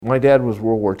My dad was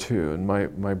World War II, and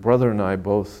my brother and I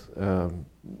both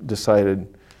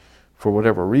decided, for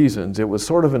whatever reasons, it was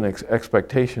sort of an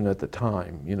expectation at the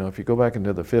time. You know, if you go back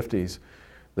into the 50s,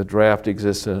 the draft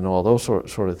existed and all those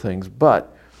sort of things,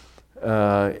 but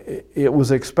it was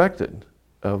expected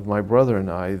of my brother and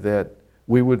I that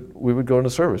we would go into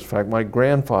service. In fact, my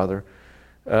grandfather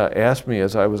asked me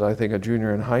as I was, I think, a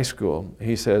junior in high school,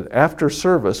 he said, after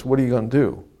service, what are you going to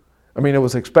do? I mean, it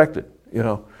was expected, you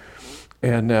know.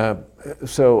 And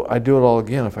so I'd do it all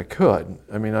again if I could.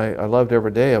 I mean, I loved every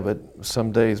day of it,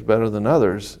 some days better than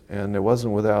others, and it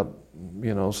wasn't without,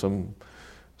 you know, some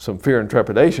fear and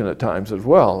trepidation at times as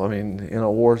well. I mean, you know,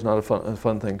 war's not a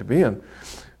fun thing to be in.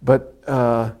 But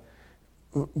the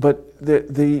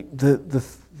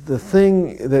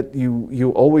thing that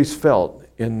you always felt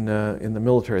in the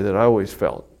military, that I always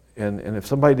felt, and if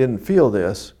somebody didn't feel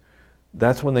this,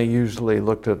 that's when they usually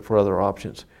looked for other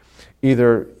options.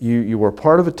 Either you were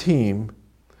part of a team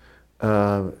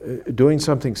doing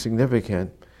something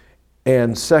significant,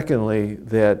 and secondly,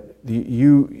 that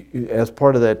you, as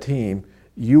part of that team,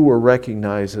 you were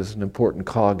recognized as an important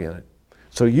cog in it.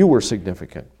 So you were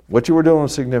significant. What you were doing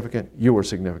was significant, you were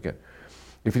significant.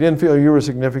 If you didn't feel you were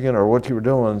significant or what you were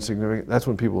doing was significant, that's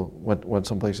when people went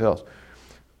someplace else.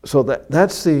 So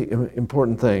that's the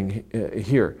important thing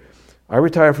here. I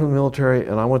retired from the military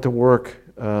and I went to work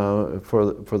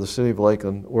for the city of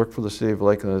Lakeland, worked for the city of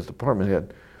Lakeland as department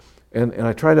head. And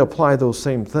I try to apply those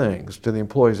same things to the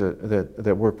employees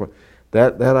that work for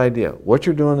that idea. What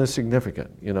you're doing is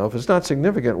significant. You know, if it's not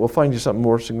significant, we'll find you something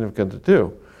more significant to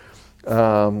do.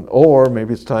 Or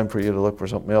maybe it's time for you to look for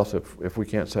something else if we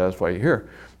can't satisfy you here.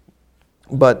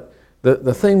 But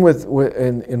the thing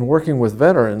in working with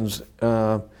veterans,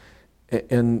 the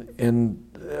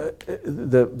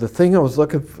thing I was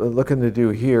looking to do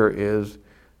here is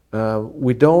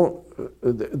we don't.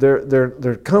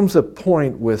 There comes a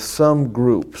point with some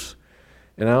groups,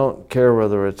 and I don't care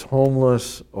whether it's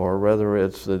homeless or whether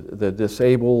it's the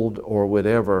disabled or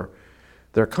whatever.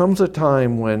 There comes a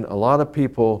time when a lot of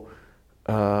people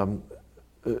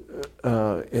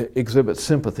exhibit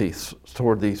sympathy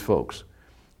toward these folks.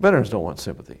 Veterans don't want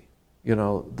sympathy. You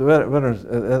know, the veterans.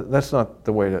 That's not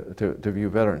the way to view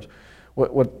veterans.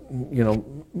 What you know,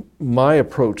 my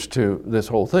approach to this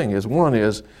whole thing is, one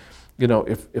is, you know,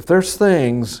 if there's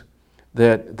things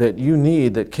that you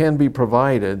need that can be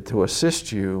provided to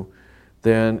assist you,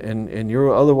 then and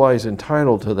you're otherwise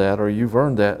entitled to that, or you've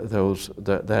earned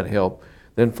that help,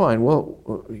 then fine.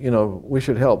 Well, you know, we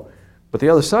should help. But the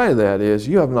other side of that is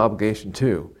you have an obligation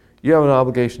too. You have an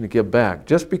obligation to give back.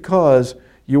 Just because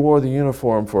you wore the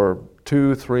uniform for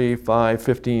 2, 3, 5,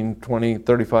 15, 20,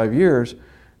 35 years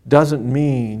doesn't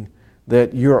mean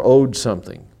that you're owed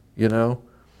something, you know?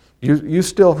 You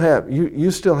still have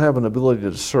an ability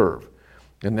to serve.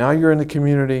 And now you're in the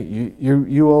community,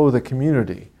 you owe the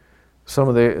community some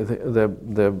of the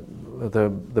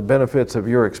benefits of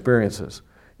your experiences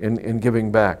in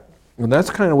giving back. And that's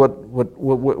kind of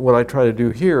what I try to do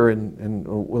here in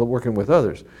working with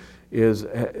others, is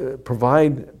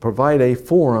provide a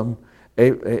forum,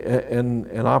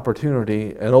 an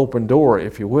opportunity, an open door,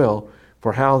 if you will,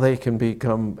 for how they can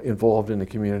become involved in the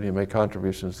community and make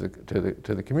contributions to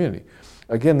the community.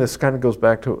 Again, this kind of goes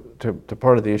back to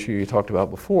part of the issue you talked about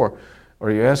before,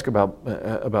 or you asked about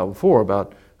before,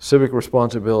 about civic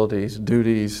responsibilities,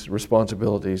 duties,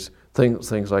 responsibilities,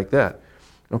 things like that.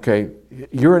 Okay,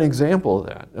 you're an example of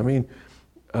that. I mean,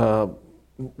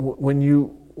 when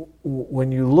you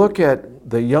look at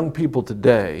the young people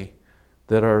today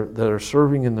that are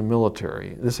serving in the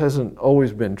military, this hasn't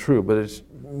always been true, but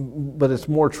it's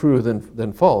more true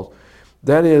than false.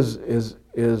 That is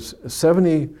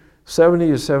 70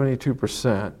 to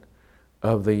 72%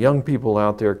 of the young people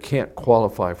out there can't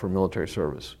qualify for military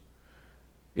service,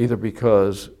 either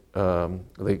because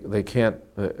they can't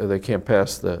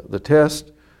pass the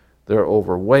test, they're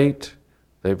overweight,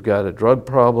 they've got a drug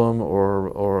problem,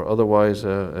 or otherwise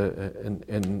an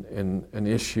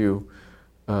issue,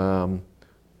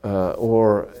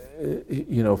 or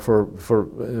you know, for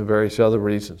various other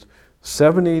reasons.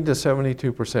 70 to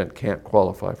 72% can't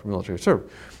qualify for military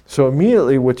service. So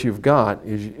immediately what you've got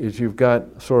is you've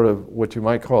got sort of what you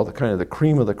might call the kind of the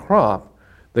cream of the crop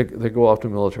that go off to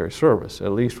military service,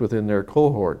 at least within their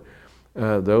cohort.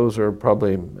 Those are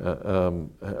probably,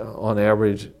 on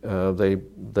average,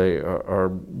 they are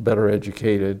better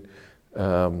educated,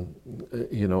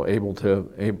 you know, able to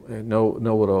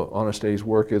know what an honest day's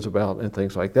work is about, and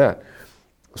things like that.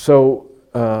 So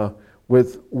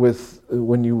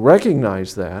when you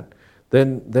recognize that,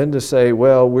 then to say,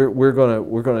 well, we're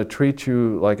going to treat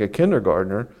you like a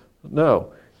kindergartner,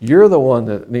 no. You're the one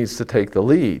that needs to take the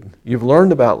lead. You've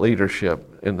learned about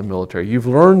leadership in the military. You've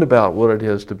learned about what it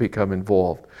is to become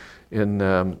involved in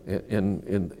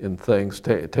things,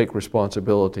 take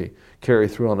responsibility, carry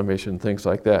through on a mission, things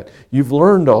like that. You've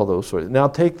learned all those sorts. Now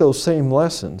take those same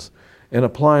lessons and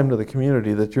apply them to the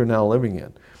community that you're now living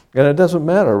in. And it doesn't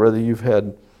matter whether you've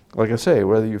had, like I say,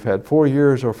 whether you've had 4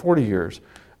 years or 40 years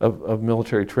of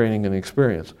military training and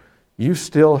experience. You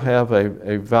still have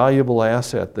a valuable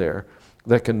asset there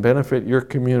that can benefit your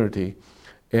community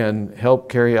and help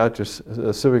carry out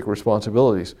your civic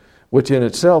responsibilities, which in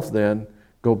itself then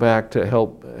go back to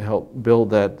help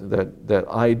build that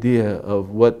idea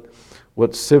of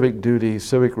what civic duty,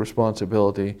 civic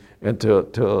responsibility, and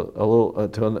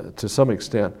to some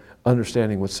extent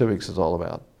understanding what civics is all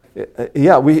about.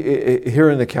 Yeah, we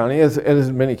here in the county, as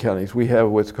in many counties, we have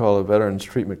what's called a Veterans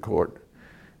Treatment Court,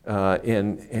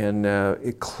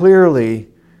 and clearly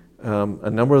a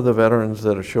number of the veterans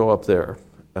that show up there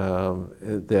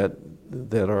that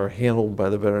are handled by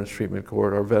the Veterans Treatment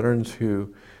Court are veterans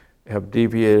who have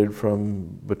deviated from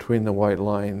between the white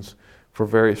lines for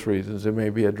various reasons. It may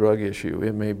be a drug issue,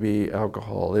 it may be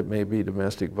alcohol, it may be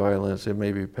domestic violence, it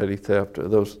may be petty theft,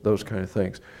 those kind of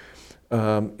things.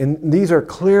 And these are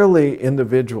clearly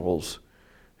individuals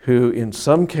who in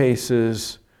some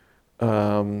cases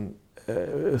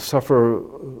suffer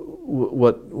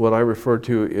what I referred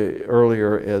to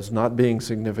earlier as not being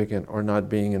significant or not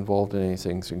being involved in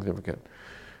anything significant.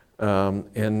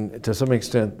 And to some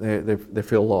extent they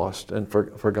feel lost and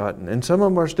forgotten. And some of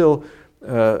them are still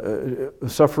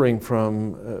suffering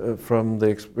from the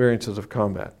experiences of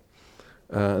combat.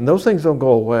 And those things don't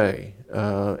go away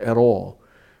at all.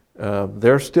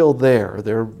 They're still there.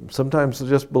 They're sometimes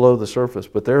just below the surface,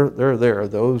 but they're there.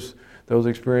 Those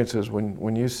experiences,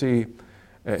 when you see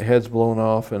heads blown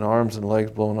off and arms and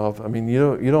legs blown off, I mean,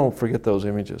 you don't forget those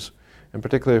images, and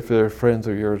particularly if they're friends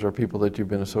of yours or people that you've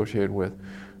been associated with.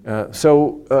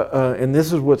 And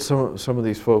this is what some of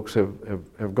these folks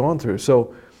have gone through.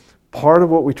 So part of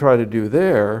what we try to do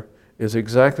there is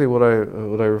exactly what I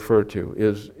referred to,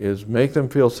 is make them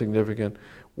feel significant.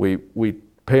 We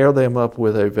pair them up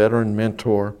with a veteran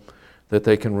mentor that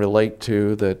they can relate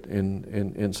to, that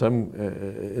in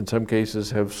some cases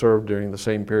have served during the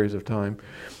same periods of time,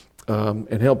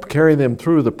 and help carry them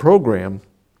through the program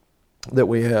that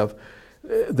we have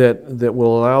that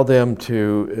will allow them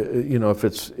to, if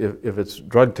it's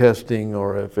drug testing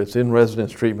or if it's in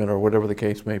residence treatment or whatever the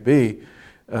case may be,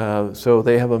 so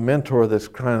they have a mentor that's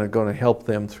kind of going to help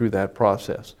them through that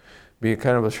process. Be a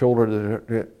kind of a shoulder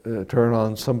to turn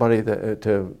on, somebody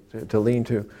to lean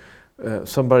to,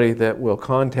 somebody that will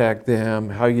contact them,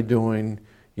 how you doing,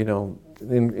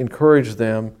 encourage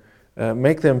them,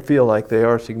 make them feel like they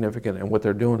are significant and what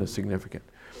they're doing is significant.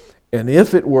 And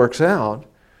if it works out,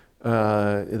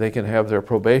 they can have their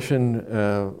probation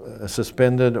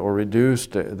suspended or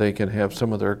reduced. They can have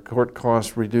some of their court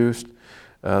costs reduced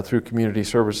through community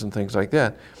service and things like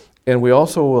that. And we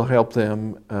also will help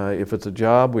them, if it's a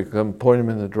job, we can point them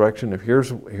in the direction of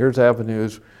here's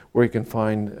avenues where you can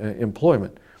find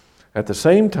employment. At the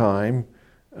same time,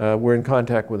 we're in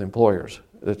contact with employers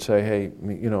that say, hey,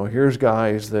 here's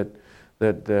guys that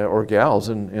or gals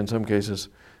in some cases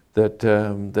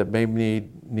that may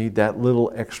need that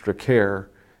little extra care.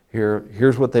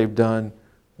 Here's what they've done.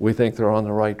 We think they're on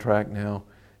the right track now,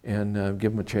 and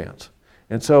give them a chance.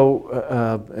 And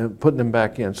so putting them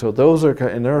back in. So those are,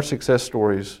 and there are success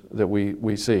stories that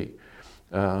we see.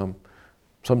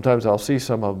 Sometimes I'll see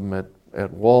some of them at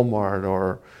Walmart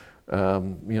or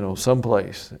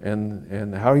someplace,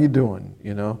 and how are you doing?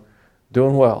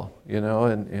 Doing well.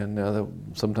 And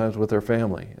sometimes with their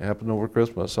family. It happened over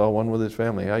Christmas. Saw one with his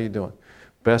family. How you doing?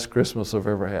 Best Christmas I've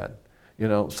ever had.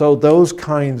 So those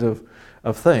kinds of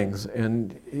things,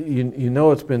 and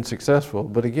it's been successful.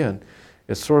 But again,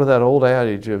 it's sort of that old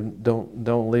adage of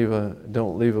don't leave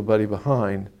a buddy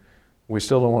behind. We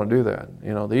still don't want to do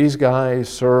that. These guys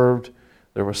served.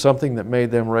 There was something that made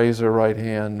them raise their right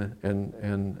hand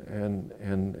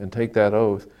and take that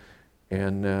oath,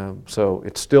 and so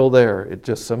it's still there. It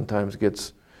just sometimes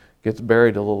gets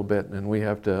buried a little bit, and we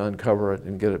have to uncover it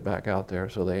and get it back out there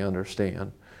so they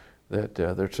understand that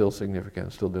they're still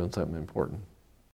significant, still doing something important.